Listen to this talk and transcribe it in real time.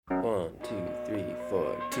1, 2, 3,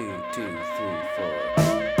 4. 2, 2, 3, 4.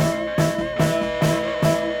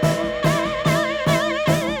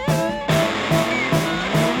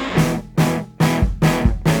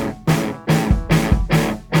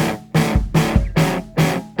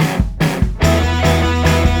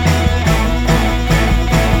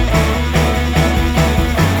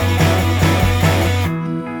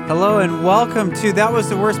 Hello and welcome to That Was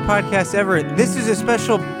the Worst Podcast Ever. This is a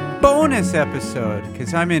special bonus episode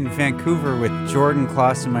because I'm in Vancouver with Jordan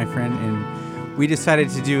Clausen, my friend, and we decided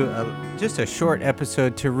to do just a short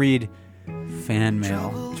episode to read fan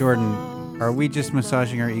mail. Jordan, are we just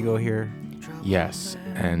massaging our ego here? Yes,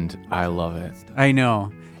 and I love it. I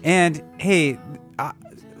know. And hey,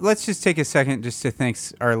 let's just take a second just to thank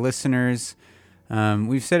our listeners.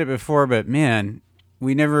 We've said it before, but man,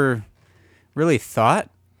 we never really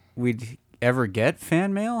thought we'd ever get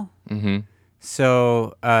fan mail. Mm-hmm.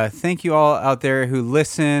 So thank you all out there who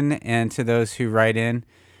listen and to those who write in.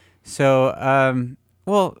 So,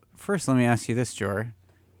 well, first let me ask you this, Jor.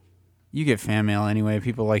 You get fan mail anyway.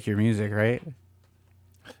 People like your music, right?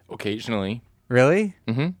 Occasionally. Really?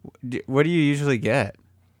 Mm-hmm. What do you usually get?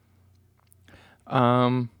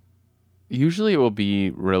 Usually it will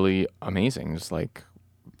be really amazing. Just like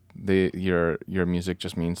your music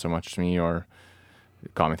just means so much to me, or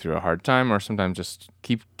it got me through a hard time, or sometimes just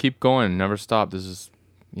keep going, never stop. This is,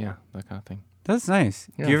 that kind of thing. That's nice.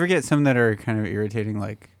 Yeah. Do you ever get some that are kind of irritating,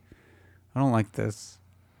 like, I don't like this?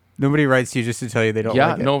 Nobody writes to you just to tell you they don't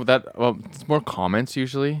like it? No, it's more comments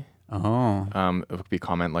usually. Oh. It would be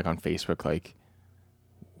comment like on Facebook, like,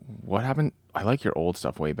 what happened? I like your old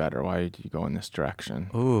stuff way better. Why did you go in this direction?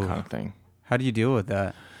 Ooh. Kind of thing. How do you deal with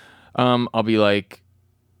that? I'll be like,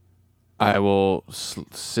 I will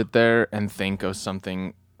sit there and think of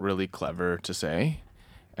something really clever to say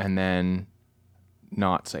and then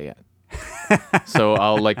not say it. So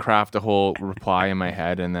I'll like craft a whole reply in my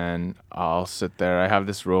head, and then I'll sit there. I have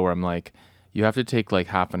this rule where I'm like, you have to take like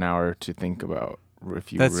half an hour to think about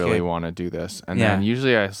if you That's really good. want to do this. And Yeah. then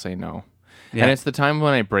usually I say no. Yeah. And it's the time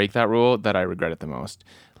when I break that rule that I regret it the most.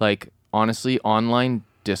 Like, honestly, online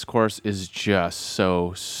discourse is just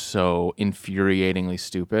so infuriatingly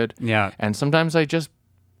stupid. Yeah. And sometimes I just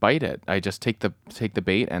bite it. I just take the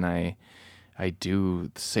bait, and I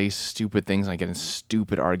do say stupid things. I get in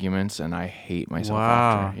stupid arguments, and I hate myself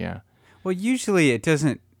Wow. after. Yeah. Well, usually it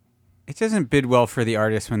doesn't bid well for the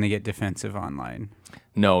artist when they get defensive online.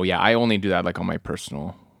 No, yeah, I only do that like on my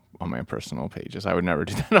personal pages. I would never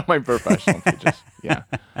do that on my professional pages. Yeah.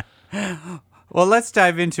 Well, let's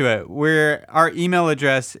dive into it. Our email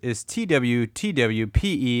address is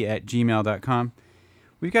twtwpe@gmail.com.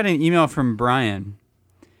 We've got an email from Brian.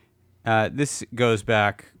 This goes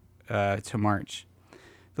back to March.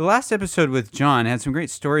 The last episode with John had some great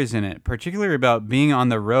stories in it, particularly about being on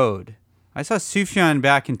the road. I saw Sufjan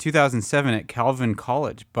back in 2007 at Calvin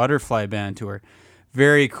College, Butterfly Band tour.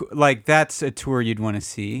 Very cool. Like, that's a tour you'd want to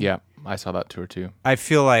see. Yeah, I saw that tour too. I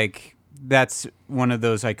feel like that's one of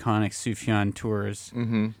those iconic Sufjan tours.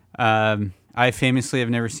 Mm-hmm. I famously have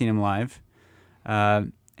never seen him live.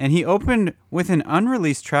 And he opened with an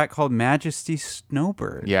unreleased track called Majesty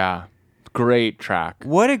Snowbird. Yeah. Great track.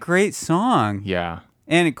 What a great song. Yeah.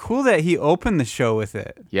 And cool that he opened the show with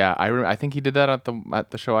it. Yeah, I think he did that at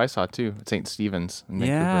the show I saw too, at St. Stephen's in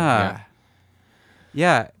Vancouver.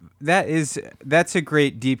 Yeah. That's a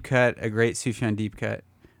great deep cut, a great Sufjan deep cut.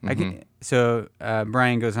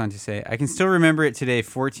 Brian goes on to say, I can still remember it today,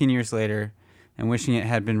 14 years later, and wishing it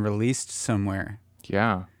had been released somewhere.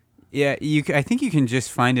 Yeah. Yeah, I think you can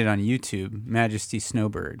just find it on YouTube, Majesty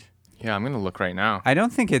Snowbird. Yeah, I'm going to look right now. I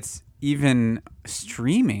don't think it's even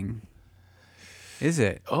streaming, is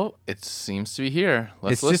it? Oh, it seems to be here.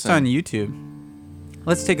 Let's It's listen. just on YouTube.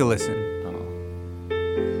 Let's take a listen.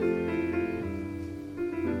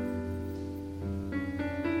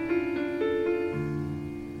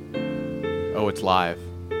 Oh, it's live.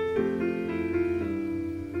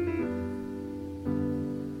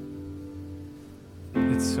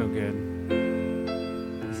 It's so good.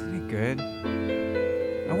 Isn't it good?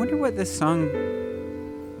 I wonder what this song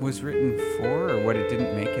was written for, or what it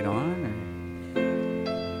didn't make it on.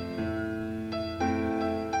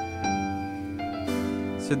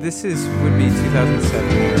 So this would be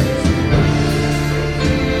 2007.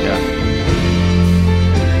 Yeah.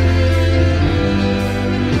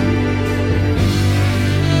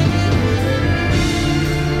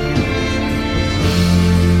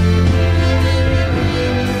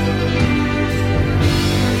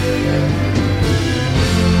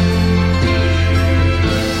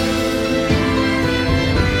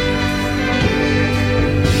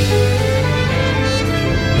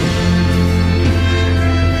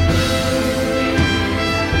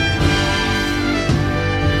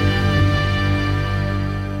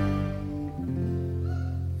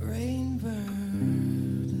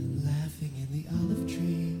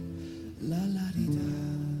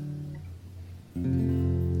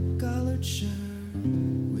 sculpture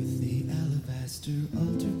with the alabaster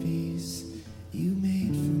altarpiece you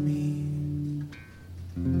made for me.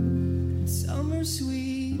 Some are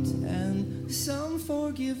sweet and some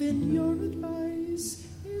forgiven. Your advice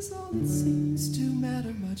is all that seems to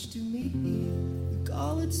matter much to me.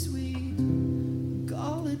 Call it sweet,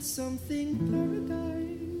 call it something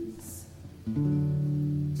paradise.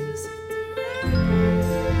 Is it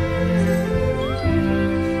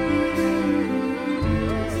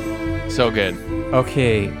So good.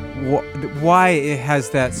 Okay, why has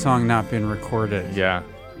that song not been recorded? Yeah.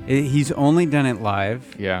 He's only done it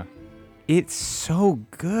live. Yeah. It's so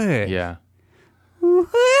good. Yeah.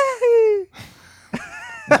 what?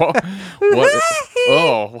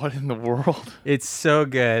 Oh, what in the world? It's so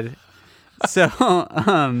good. So,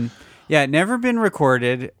 yeah, never been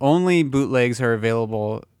recorded. Only bootlegs are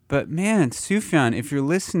available. But man, Sufjan, if you're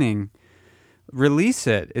listening, release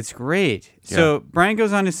it. It's great. Yeah. So Brian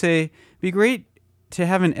goes on to say, it'd be great to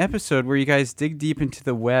have an episode where you guys dig deep into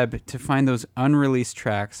the web to find those unreleased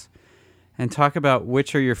tracks and talk about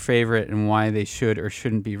which are your favorite and why they should or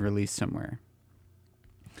shouldn't be released somewhere.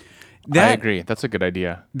 I agree. That's a good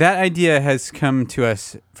idea. That idea has come to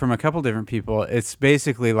us from a couple different people. It's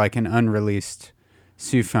basically like an unreleased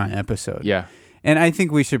Sufjan episode. Yeah. And I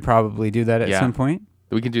think we should probably do that at some point.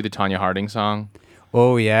 We can do the Tanya Harding song.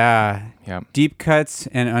 Oh, yeah. Yeah. Deep cuts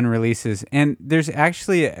and unreleases. And there's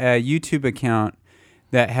actually a YouTube account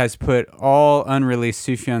that has put all unreleased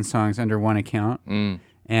Sufjan songs under one account.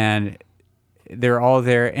 And they're all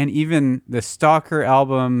there. And even the Stalker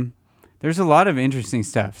album, there's a lot of interesting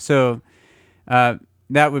stuff. So that's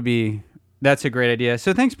a great idea.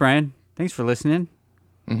 So thanks, Brian. Thanks for listening.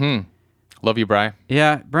 Mm-hmm. Love you, Bri.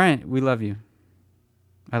 Yeah, Brian, we love you.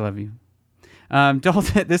 I love you.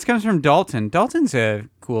 Dalton, this comes from Dalton. Dalton's a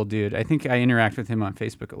cool dude. I think I interact with him on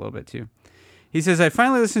Facebook a little bit too. He says, I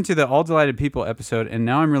finally listened to the All Delighted People episode, and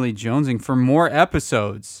now I'm really jonesing for more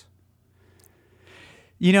episodes.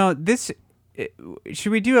 You know,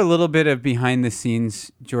 should we do a little bit of behind the scenes,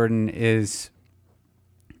 Jordan,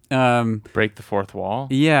 Break the fourth wall?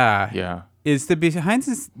 Yeah. Yeah. Is the behind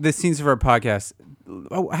the scenes of our podcast,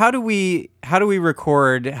 how do we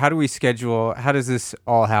record? How do we schedule? How does this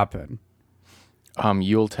all happen?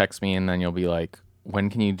 You'll text me and then you'll be like, when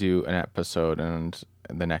can you do an episode and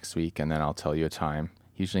the next week? And then I'll tell you a time,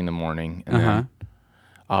 usually in the morning. And then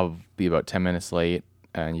I'll be about 10 minutes late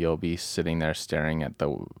and you'll be sitting there staring at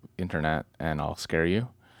the internet and I'll scare you.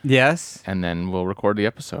 Yes. And then we'll record the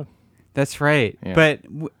episode. That's right. Yeah. But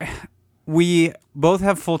we both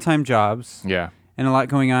have full-time jobs. Yeah. And a lot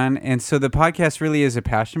going on. And so the podcast really is a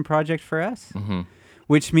passion project for us. Mm-hmm.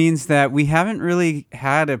 Which means that we haven't really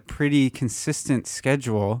had a pretty consistent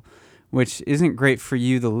schedule, which isn't great for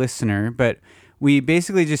you, the listener. But we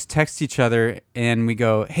basically just text each other and we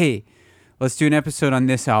go, hey, let's do an episode on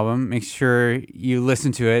this album. Make sure you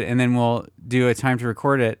listen to it, and then we'll do a time to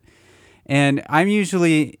record it. And I'm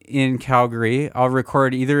usually in Calgary. I'll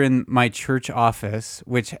record either in my church office,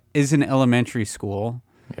 which is an elementary school.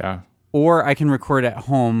 Yeah. Or I can record at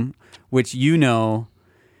home, which you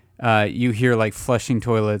hear like flushing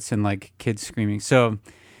toilets and like kids screaming. So,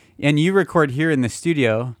 and you record here in the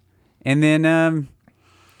studio, and then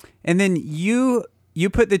you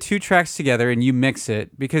put the two tracks together and you mix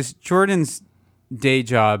it, because Jordan's day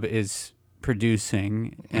job is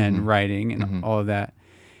producing and writing and all of that.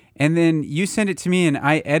 And then you send it to me and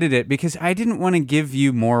I edit it because I didn't want to give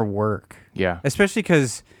you more work. Yeah. Especially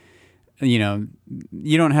because, you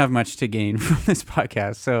don't have much to gain from this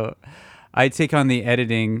podcast. So I take on the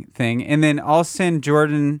editing thing, and then I'll send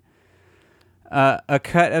Jordan a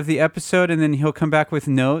cut of the episode, and then he'll come back with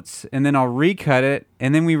notes, and then I'll recut it,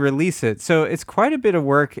 and then we release it. So it's quite a bit of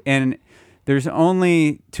work, and there's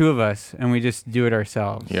only two of us, and we just do it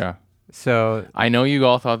ourselves. Yeah. So I know you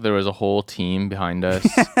all thought there was a whole team behind us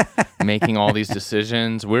making all these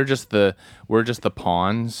decisions. We're just the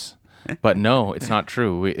pawns. But no, it's not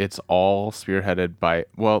true. It's all spearheaded by,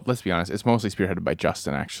 well, let's be honest, it's mostly spearheaded by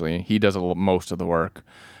Justin, actually. He does most of the work.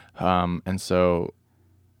 And so,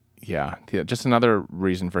 yeah, just another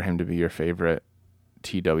reason for him to be your favorite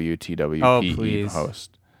TWTWPE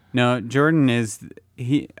host. No, Jordan is,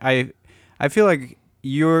 I feel like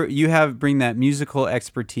you bring that musical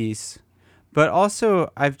expertise, but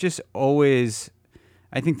also I've just always,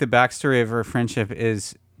 I think the backstory of our friendship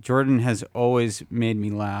is Jordan has always made me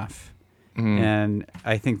laugh. And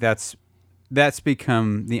I think that's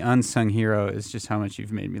become the unsung hero, is just how much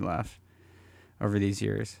you've made me laugh over these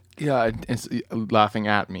years. Yeah, it's laughing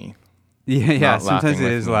at me. Yeah. Sometimes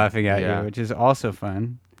it is me. laughing at you, which is also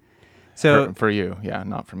fun. So for you, yeah,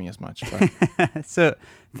 not for me as much. But. So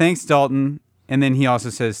thanks, Dalton. And then he also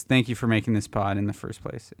says, thank you for making this pod in the first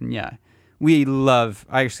place. And yeah, I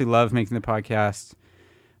actually love making the podcast.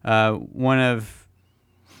 One of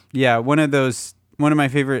my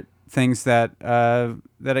favorite things that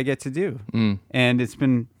I get to do. And it's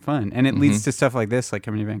been fun. And it leads to stuff like this, like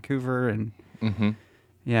coming to Vancouver and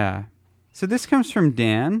yeah. So this comes from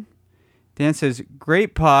Dan. Dan says,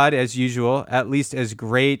 great pod as usual, at least as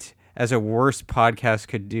great as a worse podcast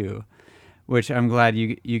could do, which I'm glad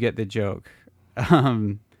you get the joke.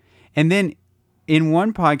 And then in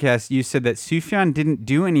one podcast, you said that Sufjan didn't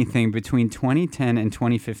do anything between 2010 and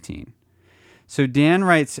 2015. So Dan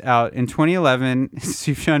writes out, in 2011,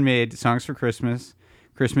 Sufjan made Songs for Christmas,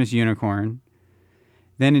 Christmas Unicorn.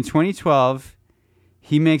 Then in 2012,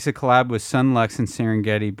 he makes a collab with Sun Lux and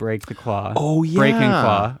Serengeti, Break the Claw. Oh, yeah. Breaking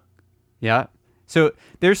Claw. Yeah. So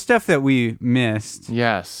there's stuff that we missed.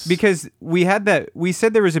 Yes. Because we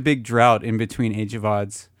said there was a big drought in between Age of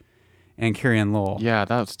Odds and Carrie Ann Lowell. Yeah,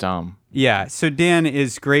 that was dumb. Yeah. So Dan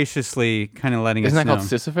is graciously kind of letting us know. Isn't that called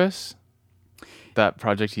Sisyphus? That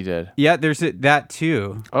project he did. Yeah, there's that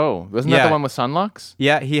too. Oh, wasn't that the one with Sunlux?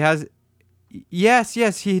 Yeah, he has. Yes,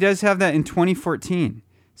 he does have that in 2014.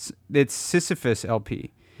 It's Sisyphus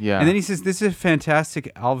LP. Yeah. And then he says, this is a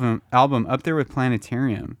fantastic album up there with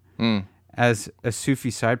Planetarium as a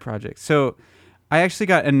Sufi side project. So I actually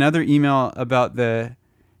got another email about the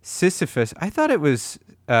Sisyphus. I thought it was,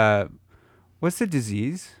 what's the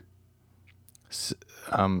disease?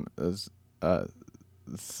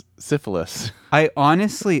 Syphilis. I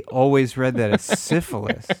honestly always read that as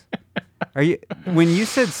syphilis. When you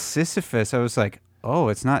said Sisyphus, I was like, oh,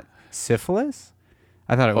 it's not syphilis?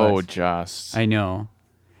 I thought it was. Oh, just. I know.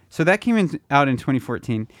 So that came out in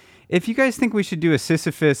 2014. If you guys think we should do a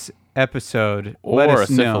Sisyphus episode, let Or us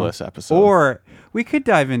a syphilis know. episode. Or we could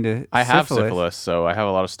dive into I have syphilis, so I have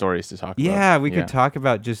a lot of stories to talk about. Yeah, we could talk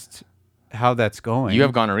about just how that's going. You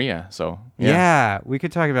have gonorrhea, so. Yeah, we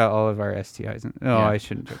could talk about all of our STIs. I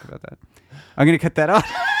shouldn't joke about that. I'm going to cut that out.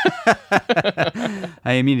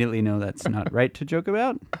 I immediately know that's not right to joke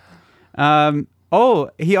about.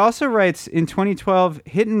 He also writes, in 2012,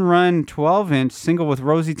 Hit and Run 12-inch single with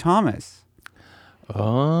Rosie Thomas.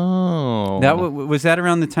 Oh. Was that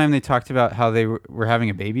around the time they talked about how they were having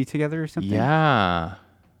a baby together or something? Yeah.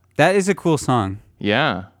 That is a cool song.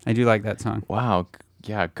 Yeah. I do like that song. Wow.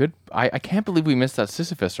 Yeah, good. I can't believe we missed that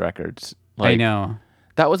Sisyphus record. I know.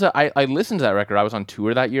 That was I listened to that record. I was on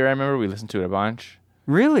tour that year, I remember. We listened to it a bunch.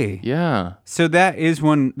 Really? Yeah. So that is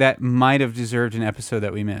one that might have deserved an episode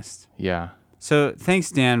that we missed. Yeah. So thanks,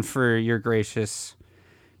 Dan, for your gracious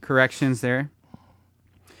corrections there.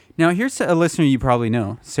 Now, here's a listener you probably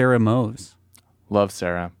know, Sarah Mose. Love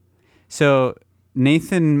Sarah. So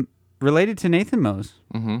Nathan, related to Nathan Mose.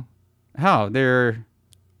 Mm-hmm. How? They're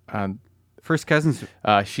first cousins.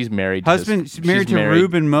 She's married. She's married to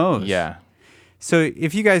Reuben Mose. Yeah. So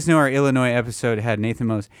if you guys know, our Illinois episode had Nathan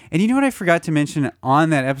Mose. And you know what I forgot to mention on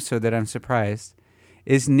that episode that I'm surprised?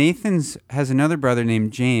 Is Nathan's has another brother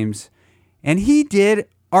named James. And he did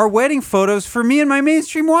our wedding photos for me and my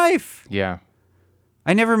mainstream wife. Yeah.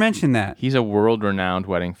 I never mentioned that. He's a world-renowned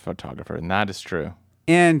wedding photographer, and that is true.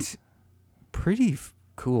 And pretty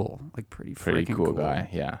cool. Like pretty cool guy,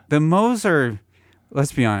 yeah. The Moes are,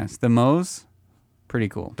 let's be honest, pretty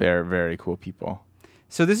cool. They're very cool people.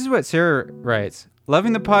 So this is what Sarah writes.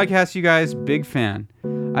 Loving the podcast, you guys. Big fan.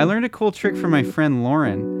 I learned a cool trick from my friend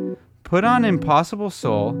Lauren. Put on Impossible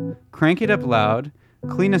Soul, crank it up loud,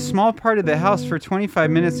 clean a small part of the house for 25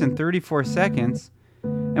 minutes and 34 seconds,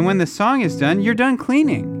 and when the song is done, you're done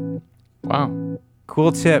cleaning. Wow.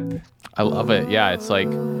 Cool tip. I love it. Yeah, it's like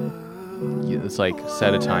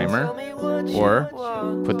set a timer or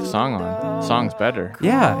put the song on. Song's better.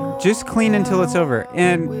 Yeah, just clean until it's over.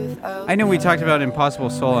 And I know we talked about Impossible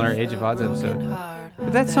Soul on our Age of Odds episode,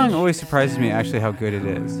 but that song always surprises me actually how good it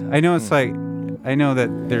is. I know that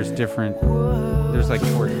there's like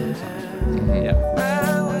 4 different songs. Mm-hmm.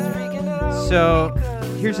 Yeah. So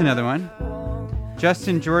here's another one.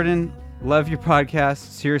 Justin Jordan, love your podcast.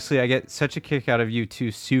 Seriously, I get such a kick out of you two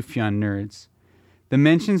Sufjan nerds. The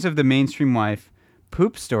mentions of the mainstream wife,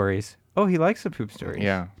 poop stories. Oh, he likes the poop stories.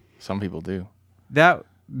 Yeah, some people do. That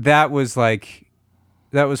was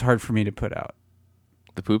hard for me to put out.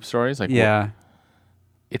 The poop stories? Like, yeah.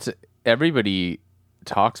 Everybody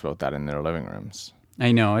talks about that in their living rooms.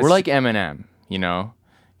 I know. We're like Eminem, you know?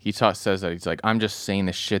 He says that he's like, I'm just saying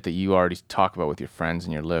the shit that you already talk about with your friends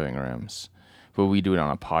in your living rooms. But we do it on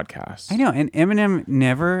a podcast. I know, and Eminem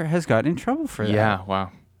never has gotten in trouble for that. Yeah, wow.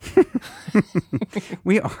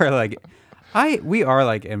 We are like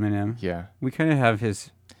Eminem. Yeah. We kind of have his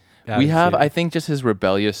attitude. We have, I think, just his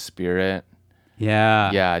rebellious spirit.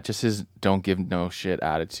 Yeah. Yeah, just his don't give no shit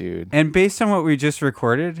attitude. And based on what we just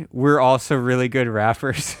recorded, we're also really good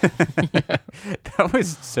rappers. That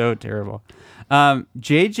was so terrible.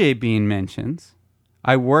 JJ Bean mentions,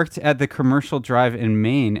 I worked at the Commercial Drive in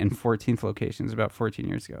Maine in 14th locations about 14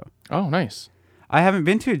 years ago. Oh, nice. I haven't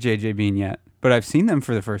been to a JJ Bean yet, but I've seen them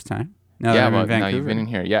for the first time. Now that Yeah, I'm in well, now Vancouver. you've been in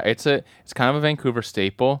here. Yeah, it's kind of a Vancouver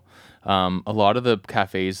staple. A lot of the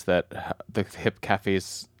cafes the hip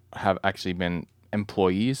cafes have actually been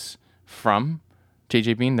employees from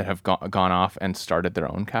JJ Bean that have gone off and started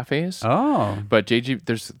their own cafes. Oh. But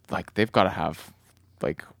they've got to have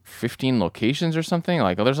like 15 locations or something.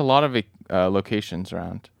 Like, there's a lot of locations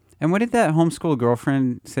around. And what did that homeschool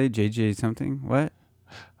girlfriend say? JJ something? What?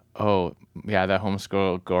 Oh, yeah, that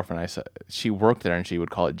homeschool girlfriend, I said, she worked there and she would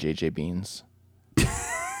call it JJ Beans.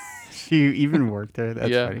 She even worked there. That's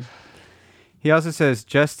Yeah. funny. He also says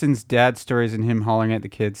Justin's dad stories and him hollering at the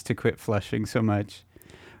kids to quit flushing so much.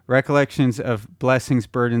 Recollections of blessings,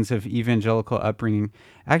 burdens of evangelical upbringing.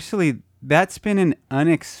 Actually, that's been an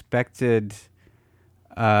unexpected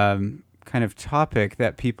kind of topic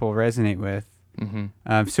that people resonate with.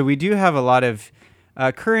 Mm-hmm. So we do have a lot of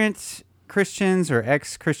current Christians or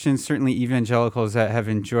ex-Christians, certainly evangelicals, that have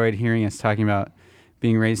enjoyed hearing us talking about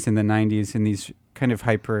being raised in the 90s in these kind of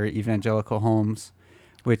hyper evangelical homes,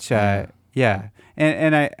 which yeah.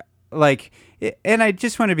 And I like, and I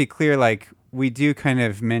just want to be clear, like, we do kind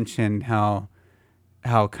of mention how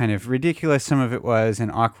kind of ridiculous some of it was and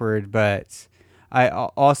awkward, but I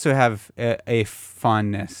also have a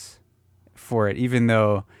fondness for it, even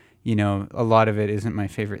though, you know, a lot of it isn't my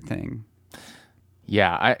favorite thing.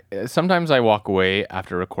 Yeah, sometimes I walk away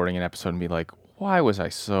after recording an episode and be like, why was I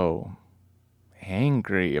so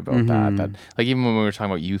angry about that? Like, even when we were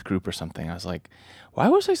talking about youth group or something, I was like, why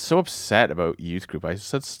was I so upset about youth group? I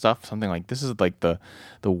said something like, this is like the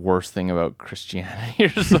worst thing about Christianity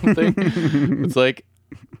or something. It's like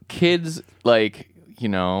kids, like, you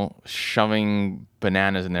know, shoving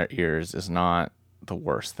bananas in their ears is not the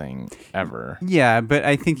worst thing ever. Yeah, but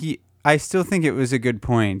I still think it was a good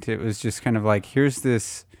point. It was just kind of like, here's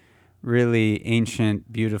this really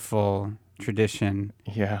ancient, beautiful tradition.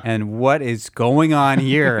 Yeah. And what is going on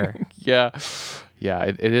here? Yeah. Yeah,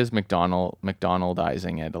 it is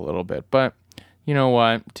McDonaldizing it a little bit. But you know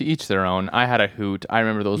what? To each their own. I had a hoot. I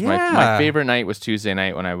remember those. Yeah. My favorite night was Tuesday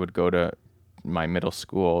night when I would go to my middle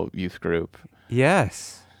school youth group.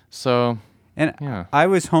 Yes. So, And yeah. I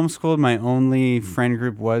was homeschooled. My only friend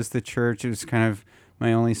group was the church. It was kind of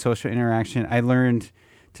my only social interaction. I learned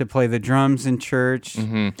to play the drums in church.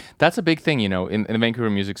 Mm-hmm. That's a big thing, you know, in the Vancouver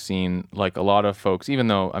music scene. Like, a lot of folks, even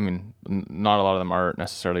though, I mean, not a lot of them are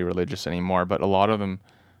necessarily religious anymore, but a lot of them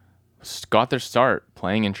got their start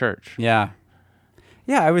playing in church. Yeah.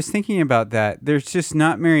 Yeah, I was thinking about that. There's just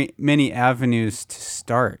not many avenues to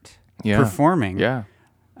start performing. Yeah.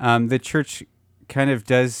 The church kind of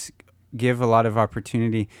does give a lot of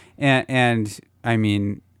opportunity. And I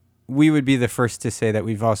mean, we would be the first to say that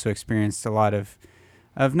we've also experienced a lot of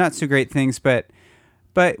not so great things, but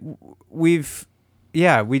we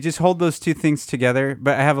just hold those two things together.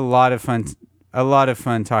 But I have a lot of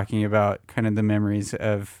fun talking about kind of the memories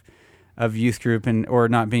of youth group or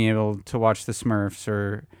not being able to watch the Smurfs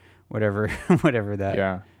or whatever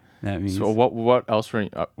that means. So what else were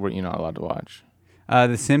you not allowed to watch?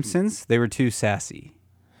 The Simpsons, they were too sassy.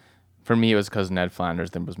 For me, it was because Ned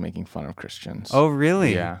Flanders then was making fun of Christians. Oh,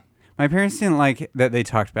 really? Yeah. My parents didn't like that they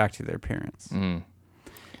talked back to their parents. Mm.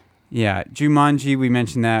 Yeah, Jumanji, we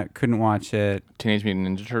mentioned that. Couldn't watch it. Teenage Mutant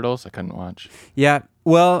Ninja Turtles, I couldn't watch. Yeah,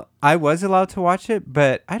 well, I was allowed to watch it,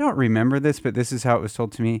 but I don't remember this, but this is how it was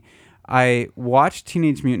told to me. I watched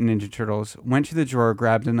Teenage Mutant Ninja Turtles, went to the drawer,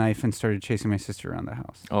 grabbed a knife, and started chasing my sister around the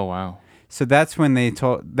house. Oh, wow. So that's when I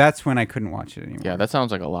couldn't watch it anymore. Yeah, that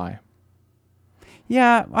sounds like a lie.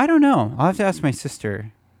 Yeah, I don't know. I'll have to ask my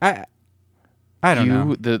sister. I don't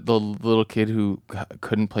know. The little kid who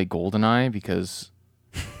couldn't play GoldenEye because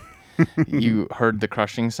you heard the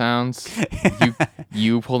crushing sounds.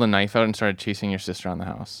 You pulled a knife out and started chasing your sister around the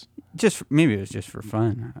house. Maybe it was just for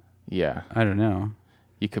fun. Yeah, I don't know.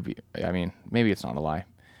 you could be. I mean, maybe it's not a lie.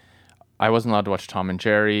 I wasn't allowed to watch Tom and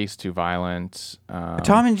Jerry. It's too violent.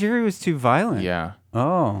 Tom and Jerry was too violent. Yeah.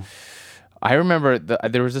 Oh. I remember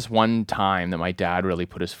there was this one time that my dad really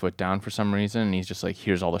put his foot down for some reason, and he's just like,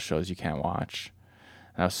 here's all the shows you can't watch.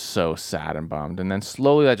 And I was so sad and bummed. And then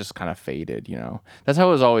slowly that just kind of faded, you know. That's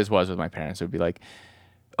how it always was with my parents. It would be like,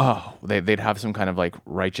 oh, they'd have some kind of like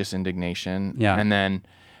righteous indignation. Yeah. And then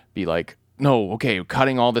be like, no, okay,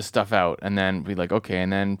 cutting all this stuff out, and then we'd like, okay,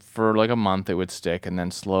 and then for like a month it would stick, and then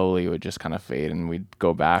slowly it would just kind of fade, and we'd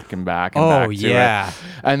go back and back and back to it.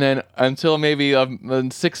 And then until maybe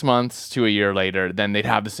 6 months to a year later, then they'd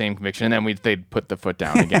have the same conviction, and then they'd put the foot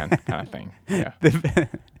down again, kind of thing. Yeah.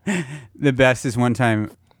 The best is one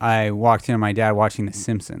time I walked in on my dad watching The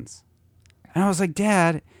Simpsons, and I was like,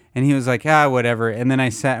 Dad, and he was like, whatever, and then I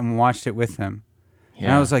sat and watched it with him. Yeah.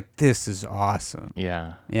 And I was like, this is awesome.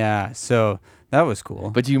 Yeah. Yeah. So that was cool.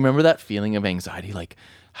 But do you remember that feeling of anxiety? Like,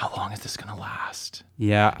 how long is this going to last?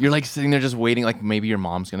 Yeah. You're like sitting there just waiting. Like maybe your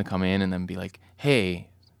mom's going to come in and then be like, hey,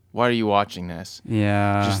 why are you watching this?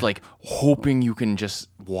 Yeah. Just like hoping you can just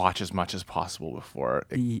watch as much as possible before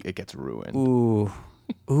it gets ruined.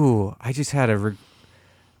 Ooh. I just had a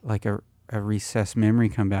recessed memory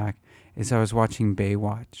come back as I was watching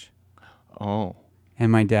Baywatch. Oh.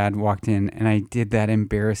 And my dad walked in, and I did that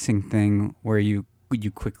embarrassing thing where you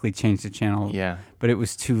quickly change the channel. Yeah. But it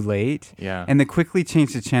was too late. Yeah. And the quickly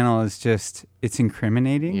change the channel is just, it's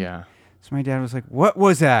incriminating. Yeah. So my dad was like, what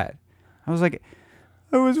was that? I was like,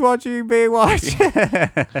 I was watching Baywatch.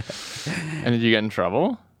 And did you get in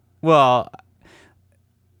trouble? Well,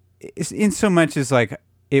 it's in so much as like,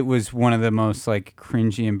 it was one of the most like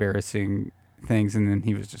cringy, embarrassing things. And then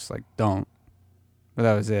he was just like, don't. But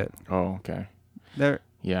that was it. Oh, okay.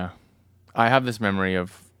 Yeah. I have this memory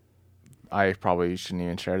of, I probably shouldn't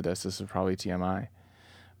even share this. This is probably TMI.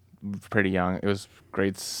 Pretty young. It was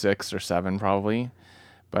grade 6 or 7 probably.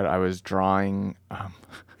 But I was drawing,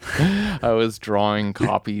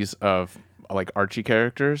 copies of like Archie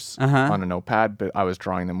characters on a notepad, but I was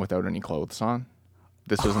drawing them without any clothes on.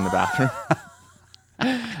 This was in the bathroom.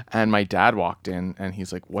 And my dad walked in and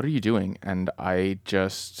he's like, what are you doing? And I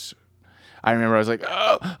remember I was like,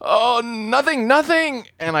 oh, nothing.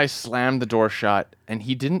 And I slammed the door shut, and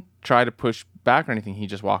he didn't try to push back or anything. He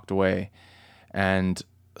just walked away. And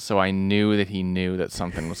so I knew that he knew that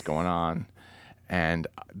something was going on, and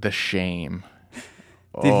the shame.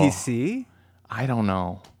 Did he see? I don't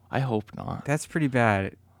know. I hope not. That's pretty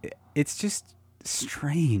bad. It's just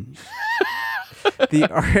strange.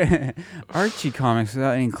 The Archie comics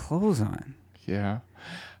without any clothes on. Yeah.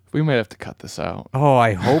 We might have to cut this out. Oh,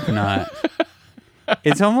 I hope not.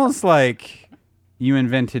 It's almost like you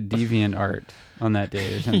invented deviant art on that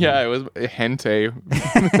day or something. Yeah, it was hentai.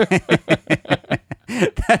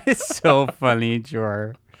 That is so funny,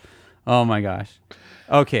 Jor. Oh my gosh.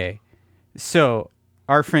 Okay. So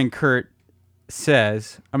our friend Kurt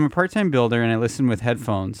says, I'm a part-time builder and I listen with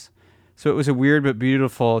headphones. So it was a weird but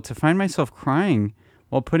beautiful to find myself crying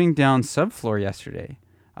while putting down Subfloor yesterday.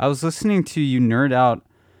 I was listening to you nerd out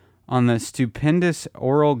on the stupendous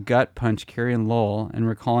oral gut punch Carrie and Lowell and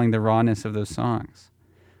recalling the rawness of those songs.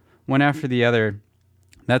 One after the other,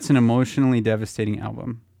 that's an emotionally devastating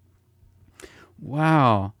album.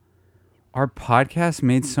 Wow. Our podcast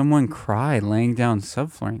made someone cry laying down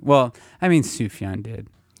Subflooring. Well, I mean, Sufjan did.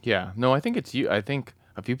 Yeah. No, I think it's you. I think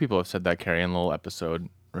a few people have said that Carrie and Lowell episode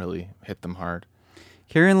really hit them hard.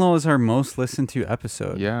 Carrie and Lowell is our most listened to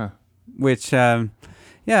episode. Yeah. Which,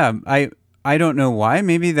 I don't know why.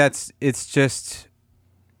 Maybe it's just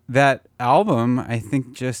that album, I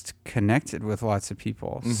think, just connected with lots of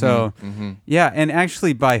people. Mm-hmm, so, yeah, and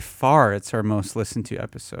actually by far it's our most listened to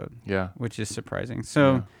episode. Yeah. Which is surprising.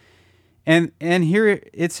 So, and here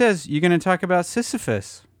it says you're going to talk about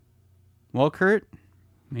Sisyphus. Well, Kurt,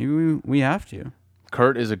 maybe we have to.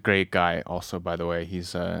 Kurt is a great guy also, by the way.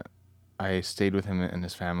 He's I stayed with him and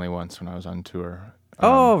his family once when I was on tour.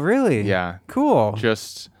 Oh, really? Yeah. Cool.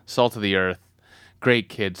 Just salt of the earth. Great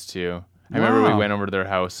kids, too. I remember we went over to their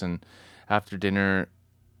house, and after dinner,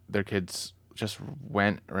 their kids just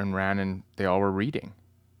went and ran, and they all were reading.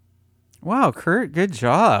 Wow, Kurt, good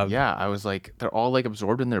job. Yeah, I was like, they're all like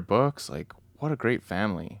absorbed in their books. Like, what a great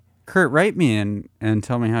family. Kurt, write me and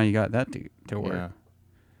tell me how you got that to work. Yeah.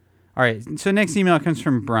 All right, so next email comes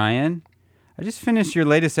from Brian. I just finished your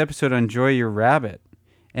latest episode on Joy Your Rabbit.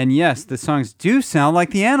 And yes, the songs do sound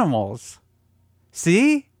like the Animals.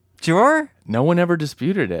 See? Jor? No one ever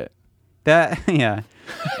disputed it. That, yeah.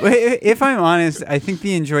 If I'm honest, I think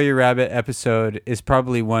the Enjoy Your Rabbit episode is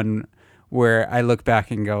probably one where I look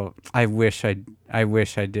back and go, I wish I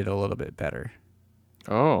did a little bit better.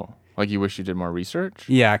 Oh, like you wish you did more research?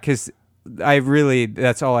 Yeah, because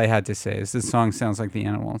that's all I had to say is the song sounds like the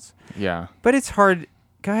Animals. Yeah. But it's hard.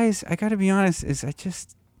 Guys, I got to be honest, I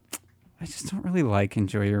just don't really like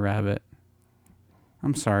Enjoy Your Rabbit.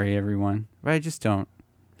 I'm sorry, everyone, but I just don't.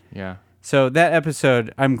 Yeah. So that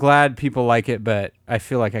episode, I'm glad people like it, but I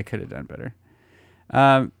feel like I could have done better.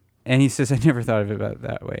 And he says, I never thought of it about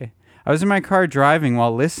that way. I was in my car driving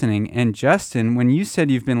while listening, and Justin, when you said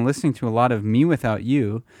you've been listening to a lot of Me Without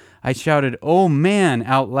You, I shouted, "Oh man,"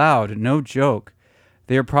 out loud. No joke.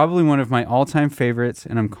 They are probably one of my all-time favorites,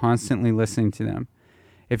 and I'm constantly listening to them.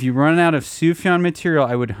 If you run out of Sufjan material,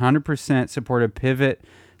 I would 100% support a pivot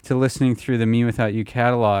to listening through the Me Without You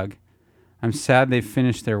catalog. I'm sad they've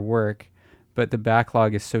finished their work, but the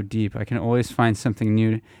backlog is so deep. I can always find something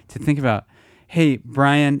new to think about. Hey,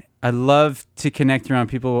 Brian, I love to connect around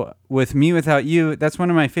people with Me Without You. That's one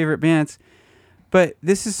of my favorite bands. But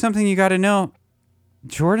this is something you got to know.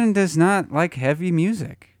 Jordan does not like heavy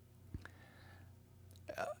music.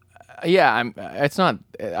 Yeah, it's not.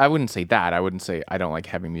 I wouldn't say that. I wouldn't say I don't like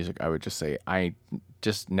heavy music. I would just say I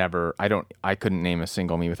couldn't name a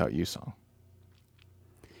single Me Without You song.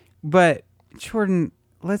 But Jordan,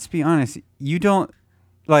 let's be honest. You didn't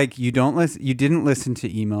listen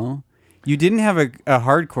to emo. You didn't have a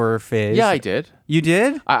hardcore phase. Yeah, I did. You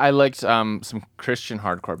did? I liked some Christian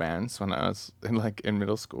hardcore bands when I was in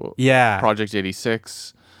middle school. Yeah. Project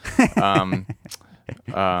 86.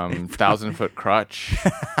 1,000 Foot Crutch.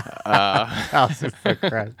 1,000 Foot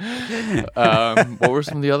Crutch. What were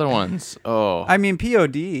some of the other ones? Oh, I mean,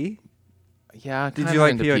 POD. yeah. Did kinda you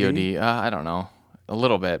like into POD? I don't know, a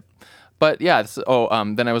little bit, but yeah.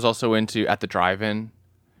 Then I was also into At the Drive-In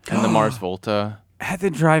and the Mars Volta. At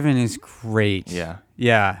the Drive-In is great. Yeah,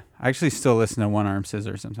 Yeah. I actually still listen to One Arm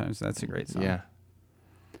Scissor sometimes. That's a great song. yeah.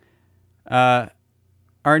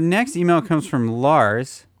 Our next email comes from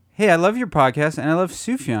Lars. Hey, I love your podcast and I love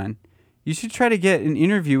Sufjan. You should try to get an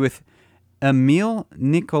interview with Emil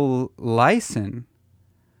Nikolaisen,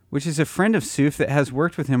 which is a friend of Suf that has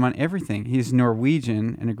worked with him on everything. He's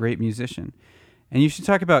Norwegian and a great musician. And you should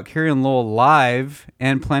talk about Carrie and Lowell live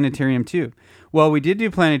and Planetarium too. Well, we did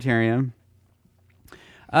do Planetarium.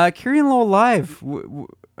 Carrie and Lowell live,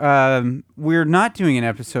 we're not doing an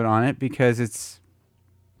episode on it because it's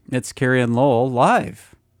Carrie and Lowell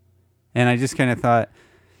live. And I just kind of thought,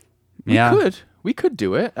 yeah. We could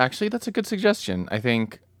do it. Actually, that's a good suggestion. I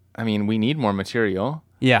mean, we need more material.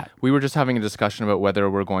 Yeah. We were just having a discussion about whether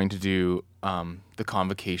we're going to do the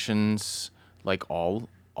convocations, like all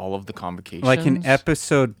of the convocations. Like an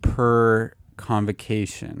episode per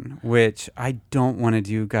convocation, which I don't want to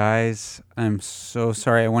do, guys. I'm so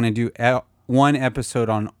sorry. I want to do one episode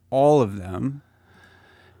on all of them.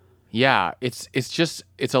 Yeah, it's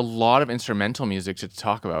a lot of instrumental music to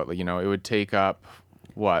talk about. Like, it would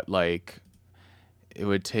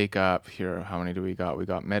take up here. How many do we got? We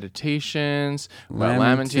got Meditations,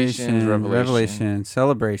 Lamentations, Revelation,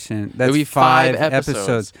 Celebration. That's it would be 5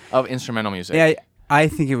 episodes of instrumental music. Yeah, I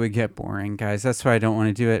think it would get boring, guys. That's why I don't want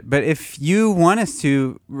to do it. But if you want us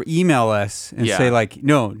to, email us and say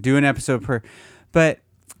no, do an episode per. But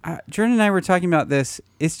Jordan and I were talking about this.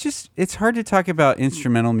 It's hard to talk about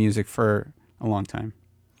instrumental music for a long time.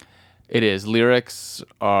 It is. Lyrics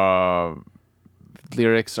are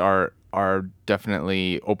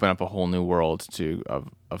definitely open up a whole new world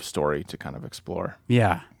of story to kind of explore.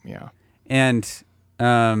 Yeah. Yeah. And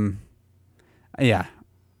there's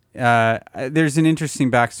an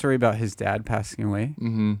interesting backstory about his dad passing away,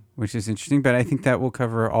 which is interesting, but I think that will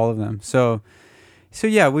cover all of them. So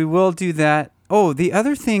yeah, we will do that. Oh, the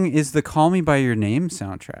other thing is the Call Me By Your Name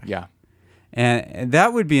soundtrack. Yeah. And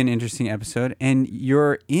that would be an interesting episode. And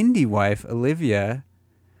your indie wife, Olivia,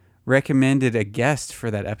 recommended a guest for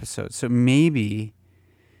that episode. So maybe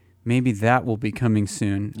that will be coming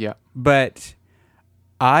soon. Yeah. But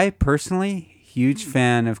I personally, huge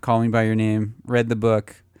fan of Call Me By Your Name, read the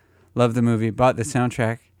book, loved the movie, bought the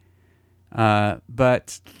soundtrack.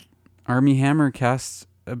 But Armie Hammer casts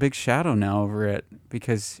a big shadow now over it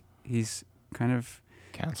because he's kind of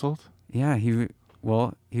canceled. Yeah, he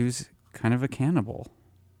was kind of a cannibal.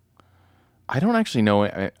 I don't actually know.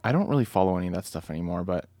 I don't really follow any of that stuff anymore,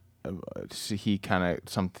 but he kind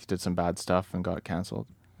of did some bad stuff and got canceled.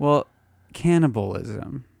 Well,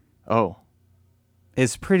 cannibalism. Oh.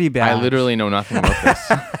 Is pretty bad. I literally know nothing about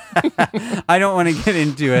this. I don't want to get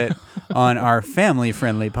into it on our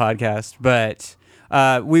family-friendly podcast, but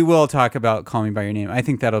we will talk about Call Me By Your Name. I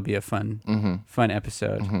think that'll be a fun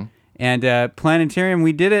episode. Mm-hmm. And Planetarium,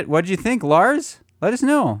 we did it. What did you think, Lars? Let us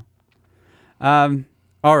know. All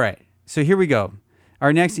right. So here we go.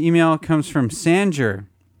 Our next email comes from Sanger.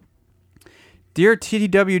 Dear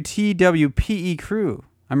TWTWPE crew,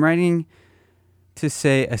 I'm writing to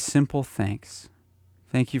say a simple thanks.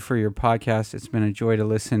 Thank you for your podcast. It's been a joy to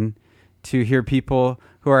listen to hear people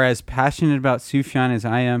who are as passionate about Sufjan as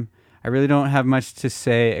I am. I really don't have much to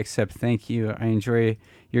say except thank you. I enjoy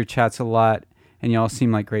your chats a lot, and y'all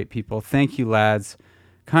seem like great people. Thank you, lads.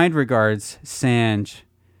 Kind regards, Sanj.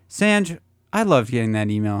 Sanj, I loved getting that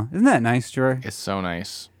email. Isn't that nice, Jor? It's so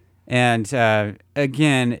nice. And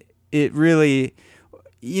again, it really,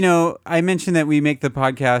 I mentioned that we make the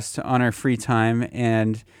podcast on our free time,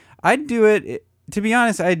 and I'd do it. To be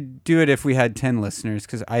honest, I'd do it if we had 10 listeners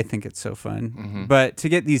because I think it's so fun. Mm-hmm. But to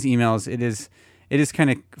get these emails, it is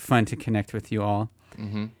kind of fun to connect with you all.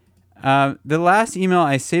 Mm-hmm. The last email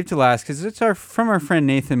I saved to last because it's from our friend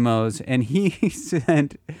Nathan Mose, and he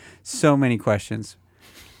sent so many questions.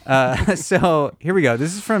 So here we go.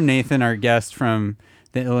 This is from Nathan, our guest from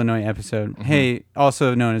the Illinois episode. Mm-hmm. Hey,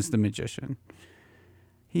 also known as the Magician.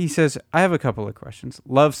 He says, I have a couple of questions.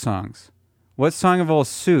 Love songs. What song of old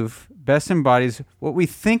Suf best embodies what we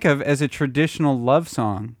think of as a traditional love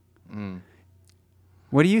song?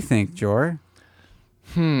 What do you think, Jor?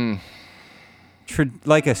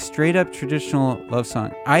 Like a straight up traditional love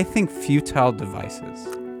song. I think Futile Devices.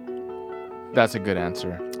 That's a good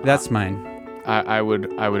answer. That's mine. I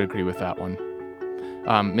would agree with that one.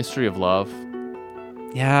 Mystery of Love.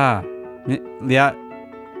 Yeah.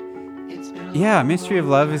 Yeah, Mystery of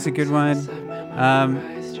Love is a good one.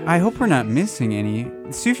 I hope we're not missing any.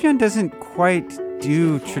 Sufjan doesn't quite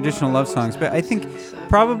do traditional love songs, but I think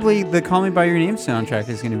probably the Call Me By Your Name soundtrack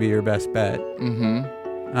is going to be your best bet. Mm-hmm.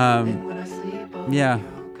 Yeah.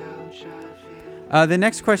 The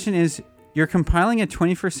next question is, you're compiling a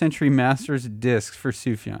 21st Century Masters disc for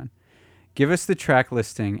Sufjan. Give us the track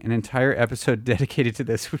listing. An entire episode dedicated to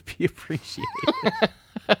this would be appreciated.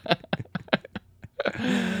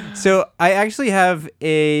 So I actually have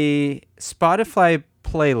a Spotify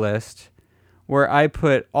playlist where I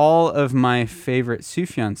put all of my favorite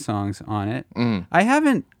Sufjan songs on it. I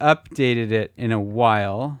haven't updated it in a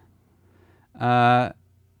while, but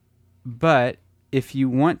if you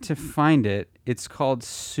want to find it, it's called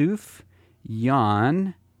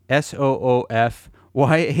Soofyawn, Soofyawn,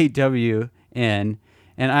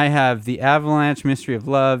 and I have The Avalanche, Mystery of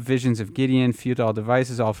Love, Visions of Gideon, Futile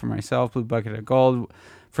Devices, All for Myself, Blue Bucket of Gold,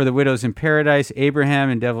 For the Widows in Paradise, Abraham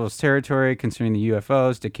and Devil's Territory, Concerning the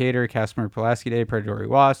UFOs, Decatur, Casimir Pulaski Day, Predatory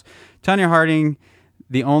Wasp, Tanya Harding,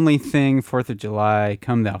 The Only Thing, 4th of July,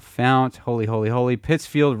 Come Thou Fount, Holy, Holy, Holy,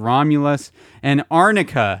 Pittsfield, Romulus, and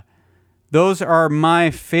Arnica. Those are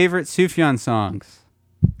my favorite Sufjan songs.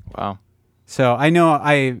 Wow. So I know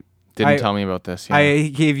I didn't tell me about this. Yeah. I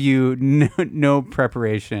gave you no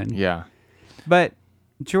preparation. Yeah. But,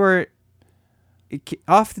 Jor,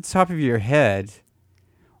 off the top of your head,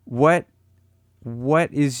 what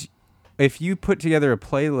is, if you put together a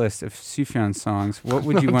playlist of Sufjan songs, what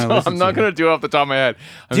would you want to listen to? I'm not going to do it off the top of my head.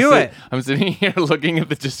 I'm sitting here looking at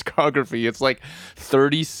the discography. It's like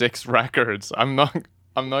 36 records. I'm not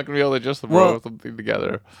going to be able to just throw something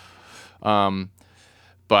together.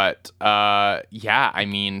 But yeah, I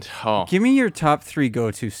mean, give me your top 3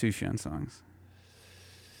 go-to Sufjan songs.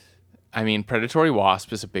 I mean, Predatory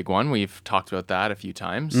Wasp is a big one. We've talked about that a few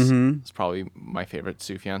times. Mm-hmm. It's probably my favorite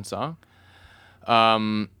Sufjan song.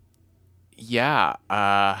 Yeah,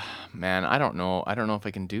 man, I don't know. I don't know if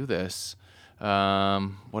I can do this.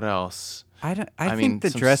 What else? I mean, think the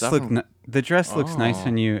some dress stuff the dress looks nice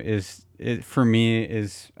on you. For me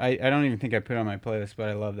I don't even think I put it on my playlist, but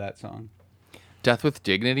I love that song. Death with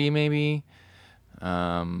Dignity, maybe.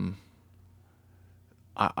 I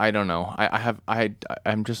don't know.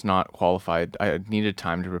 I'm just not qualified. I needed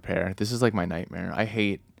time to prepare. This is like my nightmare. I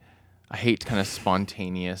hate kind of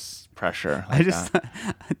spontaneous pressure. Like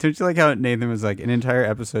don't you like how Nathan was like, an entire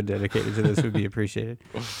episode dedicated to this would be appreciated?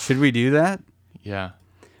 Should we do that? Yeah.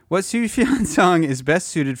 What Sufjan song is best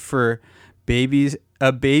suited for a baby's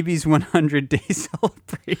 100-day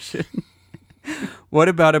celebration? What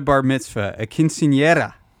about a bar mitzvah, a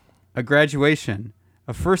quinceañera, a graduation,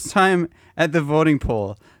 a first time at the voting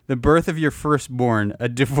poll, the birth of your firstborn, a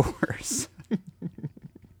divorce?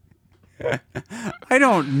 I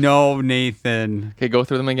don't know, Nathan. Okay, go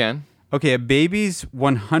through them again. Okay, a baby's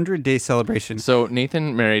 100-day celebration. So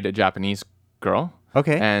Nathan married a Japanese girl.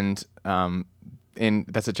 Okay. And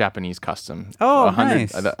that's a Japanese custom. Oh,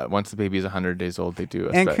 nice. Once the baby is 100 days old, they do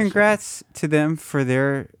a And special. congrats to them for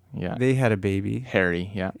Yeah. they had a baby.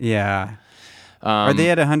 Harry, yeah. Yeah. Are they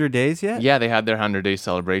at 100 days yet? Yeah, they had their 100-day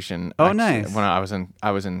celebration. Oh, nice. When I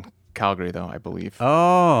was in Calgary, though, I believe.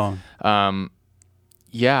 Oh.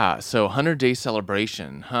 Yeah, so 100-day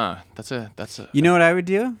celebration, huh? That's a. You know what I would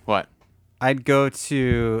do? What? I'd go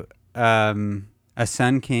to A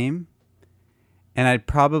Sun Came, and I'd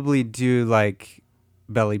probably do like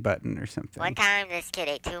Belly Button or something. One time, this kid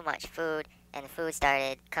ate too much food, and the food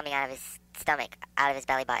started coming out of his stomach, out of his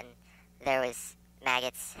belly button. There was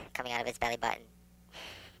maggots coming out of his belly button.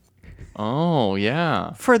 Oh,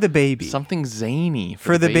 yeah. For the baby. Something zany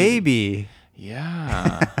for the baby.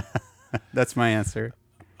 Yeah. That's my answer.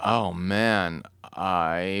 Oh man,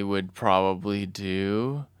 I would probably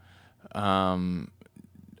do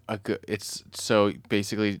a good. It's so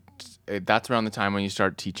basically that's around the time when you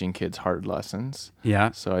start teaching kids hard lessons.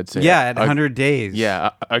 Yeah. So I'd say Yeah, at 100 days. Yeah,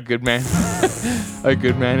 a good man. A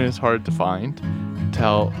good man is hard to find.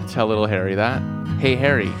 Tell little Harry that. Hey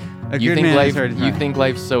Harry, A good man is hard to you find. think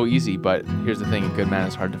life's so easy, but here's the thing: a good man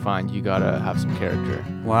is hard to find. You gotta have some character.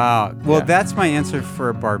 Wow. Well, Yeah. that's my answer for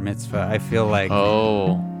a bar mitzvah. I feel like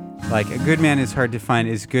Oh a good man is hard to find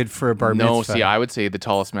is good for a bar no! mitzvah. See, I would say the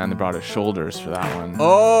tallest man, the broadest shoulders for that one.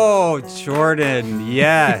 Oh, Jordan.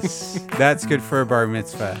 Yes. That's good for a bar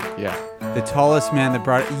mitzvah. Yeah, The tallest man that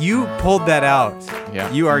brought it. You pulled that out.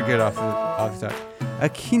 Yeah. You are good off the top. A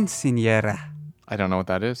quinceañera. I don't know what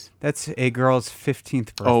that is. That's a girl's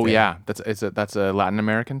 15th birthday. Oh yeah, that's a Latin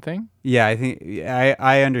American thing. Yeah, I think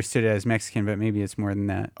I understood it as Mexican, but maybe it's more than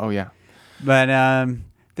that. Oh yeah, But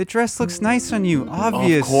the dress looks nice on you,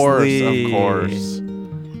 obviously. of course.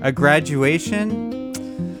 A graduation?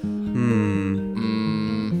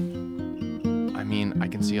 I mean, I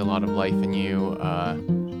can see a lot of life in you.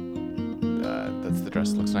 That's the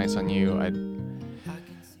dress looks nice on you.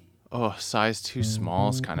 Size too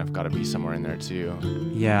small's kind of got to be somewhere in there too.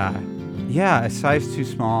 Yeah. Yeah, a size too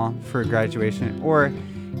small for a graduation. Or,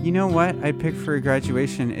 you know what I'd pick for a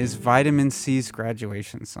graduation is Vitamin C's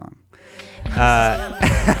graduation song.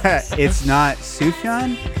 It's not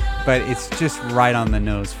Sufjan, but it's just right on the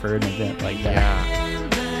nose for an event like that. Yeah.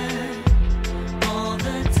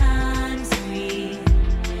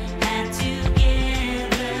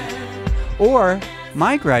 Or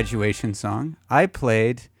my graduation song, I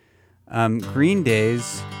played Green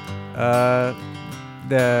Day's that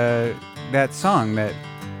song that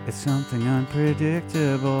it's something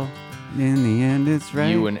unpredictable. In the end, it's right.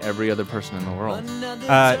 You and every other person in the world.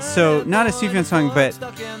 So not a Sufjan song, but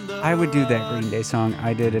I would do that Green Day song.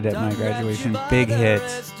 I did it at my graduation. Big hit.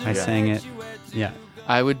 I sang it. Yeah.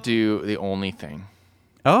 I would do The Only Thing.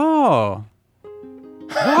 Oh.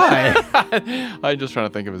 Why? I'm just trying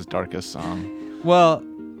to think of his darkest song. Well,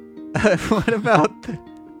 what about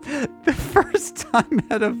the first time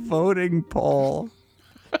at a voting poll?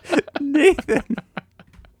 Nathan.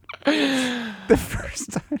 The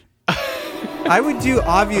first time. I would do,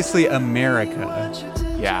 obviously, America.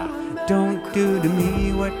 Yeah. Don't do to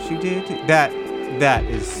me what you did to... That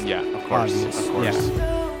is Yeah, of course. obvious. Of course.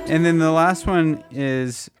 Yeah. And then the last one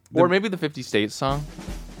is... Or maybe the 50 States song.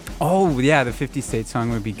 Oh, yeah, the 50 State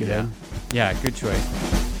song would be good. Yeah. Yeah, good choice.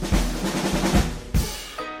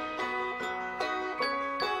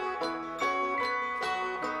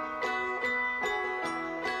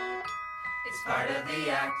 It's part of the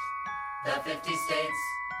act, the 50 states.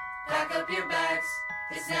 Pack up your bags,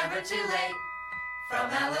 it's never too late. From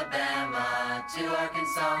Alabama to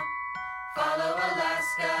Arkansas, follow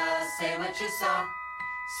Alaska, say what you saw.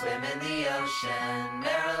 Swim in the ocean,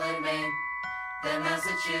 Maryland, Maine, then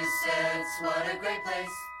Massachusetts, what a great place.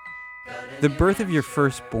 Go to The New birth of your Hampshire,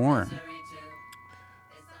 firstborn. Missouri,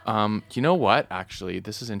 too. You know what? Actually,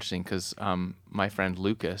 this is interesting because my friend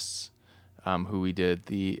Lucas, who we did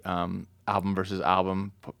the album versus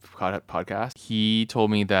album podcast, he told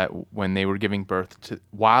me that when they were giving birth to,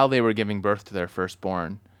 while they were giving birth to their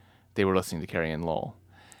firstborn, they were listening to Carrie and Lowell.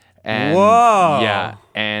 And Whoa. Yeah,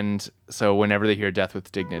 and so whenever they hear "Death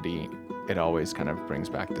with Dignity," it always kind of brings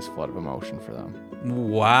back this flood of emotion for them.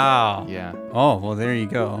 Wow. Yeah. Oh, well, there you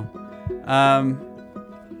go.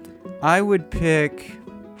 I would pick,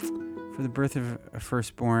 for the birth of a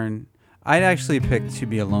firstborn, I'd actually pick To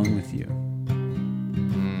Be Alone With You.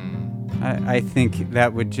 I think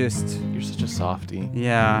that would just, You're such a softie.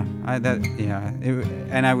 yeah,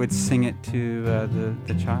 and I would sing it to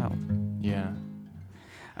the child. Yeah.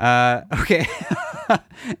 Okay.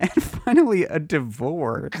 And finally, a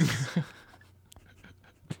divorce.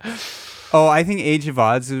 Oh, I think Age of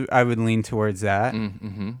Odds, I would lean towards that.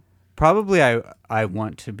 Mm-hmm. Probably I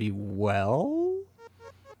want to be well.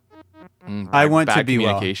 Mm, I want to bad be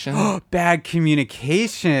communication. well. Bad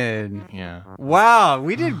communication. Yeah. Wow,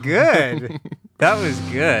 we did good. That was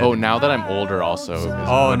good. Oh, now that I'm older, also.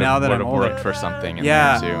 Oh, now that I'm older. worked for something. In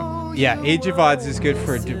Yeah. there too. Yeah, Age of Odds is good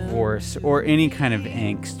for a divorce or any kind of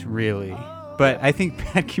angst, really. But I think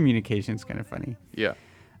bad communication is kind of funny. Yeah.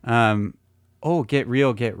 Get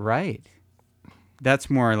real, get right. That's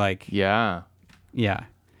more like, Yeah. yeah.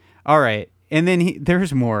 All right. And then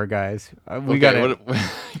there's more, guys. We got it.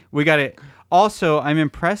 We got it. Also, I'm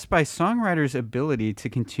impressed by songwriters' ability to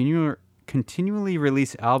continually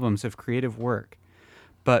release albums of creative work.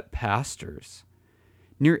 But pastors,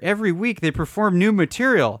 near every week they perform new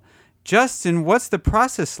material. Justin, what's the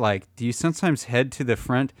process like? Do you sometimes head to the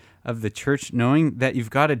front of the church knowing that you've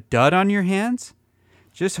got a dud on your hands?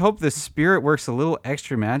 Just hope the Spirit works a little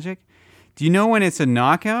extra magic. Do you know when it's a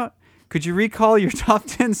knockout? Could you recall your top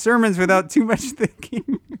 10 sermons without too much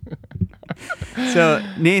thinking? So,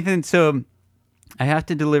 Nathan, I have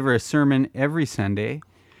to deliver a sermon every Sunday.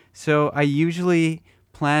 So I usually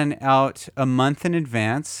plan out a month in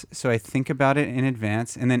advance. So I think about it in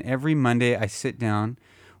advance. And then every Monday I sit down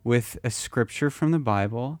with a scripture from the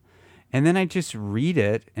Bible. And then I just read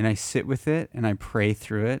it and I sit with it and I pray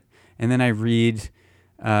through it. And then I read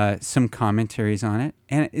some commentaries on it.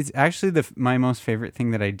 And it's actually my most favorite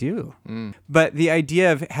thing that I do. But the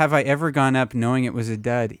idea of, have I ever gone up knowing it was a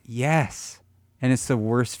dud? Yes. And it's the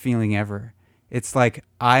worst feeling ever. It's like,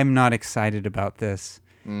 I'm not excited about this.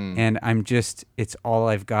 And it's all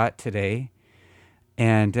I've got today.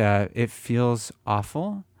 And it feels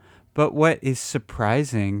awful. But what is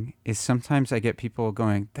surprising is sometimes I get people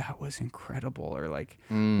going, that was incredible. Or like,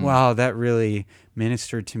 wow, that really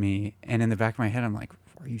ministered to me. And in the back of my head, I'm like,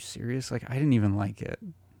 are you serious? Like, I didn't even like it.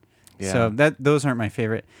 Yeah. So those aren't my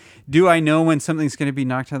favorite. Do I know when something's going to be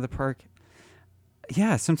knocked out of the park?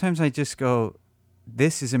 Yeah, sometimes I just go,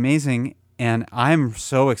 this is amazing. And I'm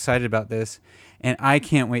so excited about this. And I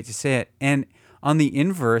can't wait to say it. And on the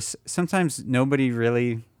inverse, sometimes nobody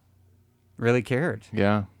really cared.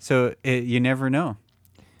 Yeah. So you never know.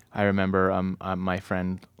 I remember my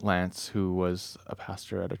friend Lance, who was a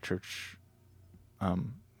pastor at a church,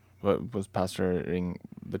 was pastoring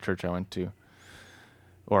the church I went to,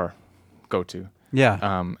 or go to.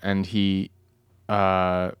 Yeah. And he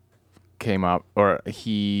came up, or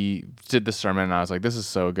he did the sermon, and I was like, this is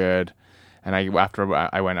so good. And after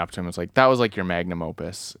I went up to him, it was like, that was like your magnum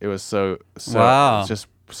opus. It was so wow. It was just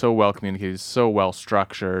so well communicated, so well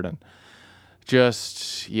structured, and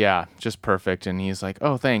just perfect. And he's like,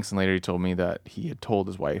 oh, thanks. And later he told me that he had told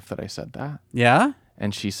his wife that I said that. Yeah?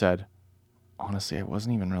 And she said, honestly, I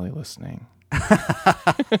wasn't even really listening.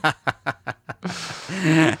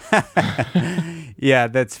 Yeah,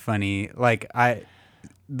 that's funny. Like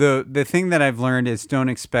the thing that I've learned is don't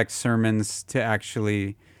expect sermons to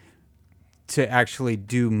actually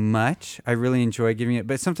do much. I really enjoy giving it,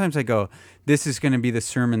 but sometimes I go, this is going to be the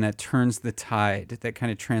sermon that turns the tide, that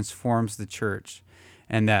kind of transforms the church,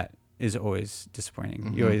 and that is always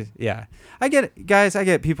disappointing. Mm-hmm. I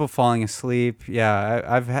get people falling asleep. Yeah,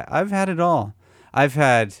 I've had it all. I've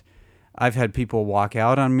had people walk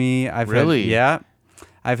out on me. I've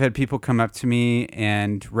had people come up to me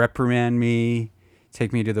and reprimand me,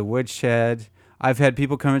 take me to the woodshed. I've had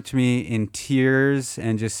people come up to me in tears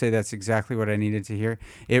and just say that's exactly what I needed to hear.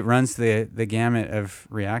 It runs the gamut of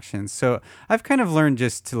reactions. So I've kind of learned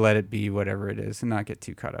just to let it be whatever it is and not get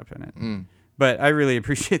too caught up in it. But I really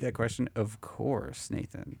appreciate that question. Of course,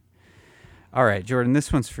 Nathan. All right, Jordan,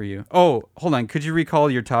 this one's for you. Oh, hold on. Could you recall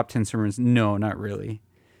your top 10 sermons? No, not really.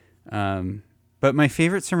 But my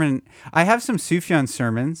favorite sermon, I have some Sufjan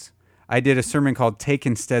sermons. I did a sermon called Take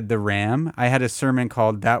Instead the Ram. I had a sermon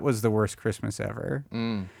called That Was the Worst Christmas Ever.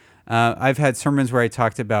 I've had sermons where I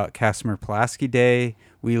talked about Casimir Pulaski Day.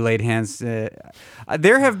 We laid hands. There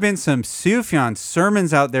have been some Sufjan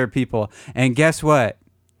sermons out there, people. And guess what?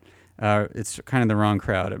 It's kind of the wrong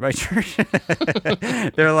crowd at my church.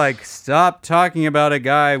 They're like, stop talking about a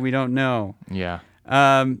guy we don't know. Yeah.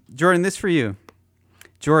 Jordan, this for you.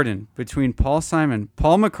 Jordan, between Paul Simon,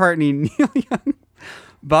 Paul McCartney, Neil Young,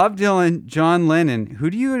 Bob Dylan, John Lennon,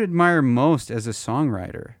 who do you admire most as a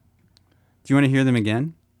songwriter? Do you want to hear them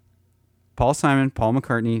again? Paul Simon, Paul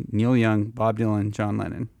McCartney, Neil Young, Bob Dylan, John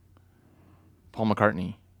Lennon. Paul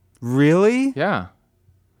McCartney. Really? Yeah.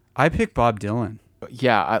 I picked Bob Dylan.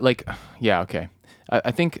 Yeah, okay.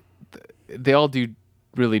 I think they all do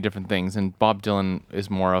really different things, and Bob Dylan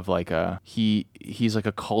is more of like he's like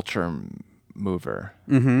a culture mover.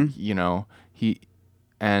 Mm-hmm. You know,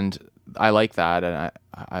 and I like that, and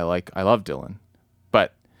I love Dylan.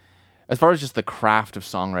 But as far as just the craft of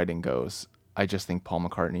songwriting goes, I just think Paul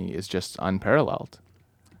McCartney is just unparalleled.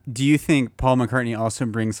 Do you think Paul McCartney also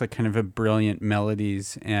brings like kind of a brilliant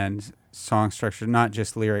melodies and song structure, not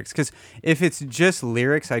just lyrics? Because if it's just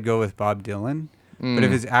lyrics, I'd go with Bob Dylan. But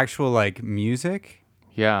if it's actual like music,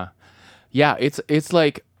 yeah, it's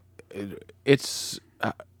like it's.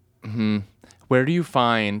 Where do you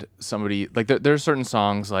find somebody like there are certain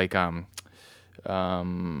songs like what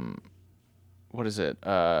is it?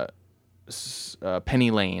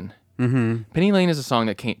 Penny Lane. Mm-hmm. Penny Lane is a song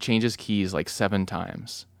that changes keys like 7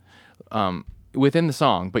 times within the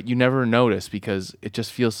song, but you never notice because it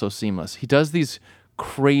just feels so seamless. He does these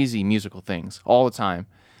crazy musical things all the time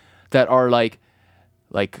that are like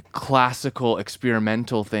classical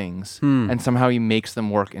experimental things, and somehow he makes them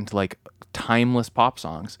work into like timeless pop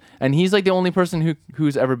songs. And he's like the only person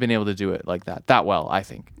who's ever been able to do it like that well, I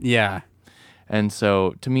think. Yeah. And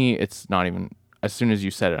so to me, it's not even, as soon as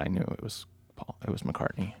you said it, I knew it was Paul. It was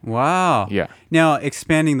McCartney. Wow. Yeah. Now,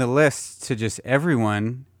 expanding the list to just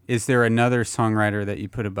everyone, is there another songwriter that you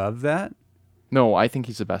put above that? No, I think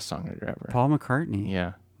he's the best songwriter ever. Paul McCartney.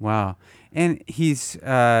 Yeah. Wow. And he's,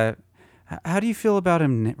 how do you feel about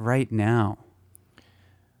him right now?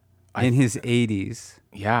 In his 80s.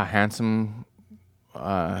 Yeah, handsome.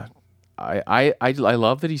 I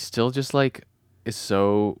love that he still just like is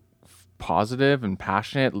so positive and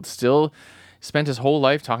passionate. Still spent his whole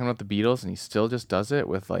life talking about the Beatles, and he still just does it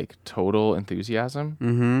with like total enthusiasm.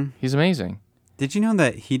 Mm-hmm. He's amazing. Did you know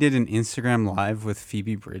that he did an Instagram live with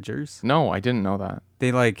Phoebe Bridgers? No, I didn't know that.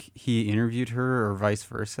 He interviewed her or vice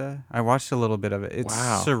versa. I watched a little bit of it. It's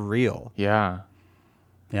surreal. Yeah.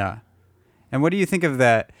 Yeah. And what do you think of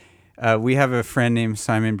that? We have a friend named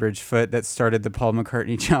Simon Bridgefoot that started the Paul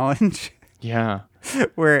McCartney Challenge. Yeah.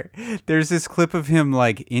 Where there's this clip of him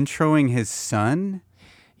like introing his son.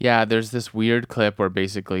 Yeah, there's this weird clip where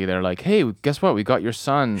basically they're like, hey, guess what? We got your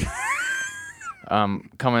son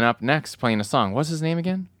coming up next playing a song. What's his name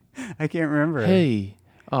again? I can't remember. Hey.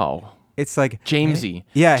 Oh. It's like Jamesy. Hey,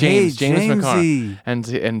 yeah, James Jamesy. McConnell.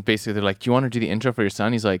 And basically they're like, do you want to do the intro for your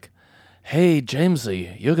son? He's like, hey,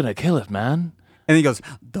 Jamesy, you're going to kill it, man. And he goes,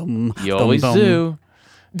 dum, You dum, always dum. do.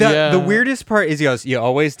 The weirdest part is he goes, you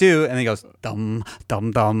always do. And then he goes, dum,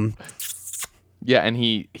 dum, dum. Yeah, and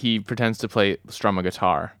he pretends to strum a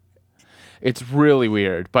guitar. It's really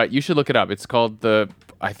weird, but you should look it up. It's called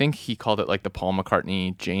I think he called it like the Paul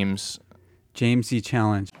McCartney Jamesy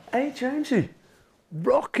Challenge. Hey, Jamesy,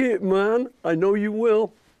 rock it, man. I know you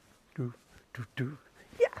will. Do, do, do.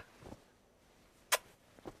 Yeah.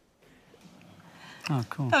 Oh,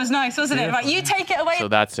 cool. That was nice, wasn't it? Right, you take it away. So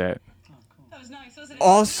that's it. That was nice, wasn't it?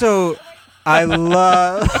 Also, I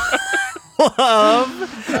love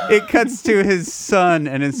it cuts to his son,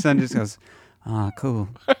 and his son just goes, "Ah, cool."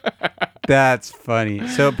 That's funny.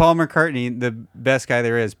 So Paul McCartney, the best guy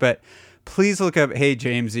there is, but please look up "Hey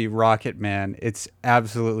Jamesy, Rocket Man." It's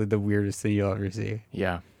absolutely the weirdest thing you'll ever see.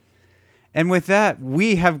 Yeah. And with that,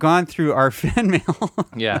 we have gone through our fan mail.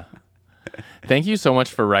 Yeah. Thank you so much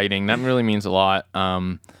for writing. That really means a lot.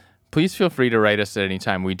 Please feel free to write us at any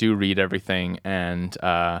time. We do read everything, and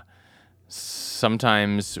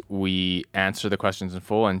sometimes we answer the questions in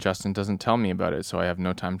full, and Justin doesn't tell me about it, so I have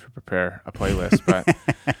no time to prepare a playlist. But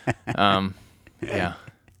yeah.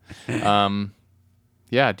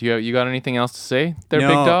 Yeah. Do you got anything else to say there, No.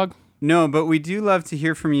 Big Dog? No, but we do love to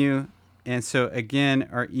hear from you. And so, again,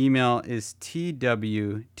 our email is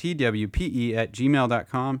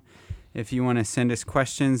twpe@gmail.com if you want to send us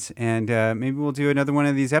questions. And maybe we'll do another one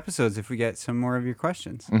of these episodes if we get some more of your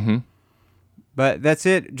questions. Mm-hmm. But that's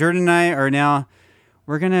it. Jordan and I are now,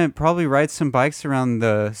 we're going to probably ride some bikes around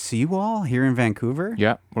the seawall here in Vancouver.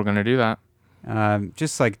 Yeah, we're going to do that.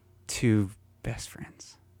 Just like two best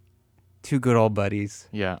friends. Two good old buddies.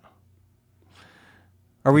 Yeah.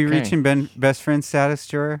 Are we Okay. reaching best friend status,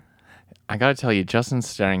 Jor? I got to tell you, Justin's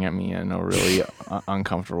staring at me in a really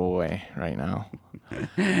uncomfortable way right now.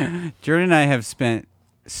 Jordan and I have spent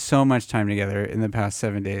so much time together in the past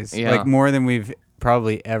 7 days. Yeah. Like more than we've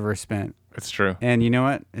probably ever spent. It's true. And you know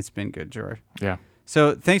what? It's been good, Jor. Yeah.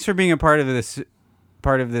 So thanks for being a part of this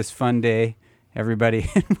fun day, everybody.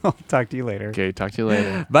 We'll talk to you later. Okay, talk to you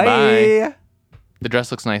later. Bye. The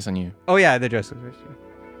dress looks nice on you. Oh, yeah, the dress was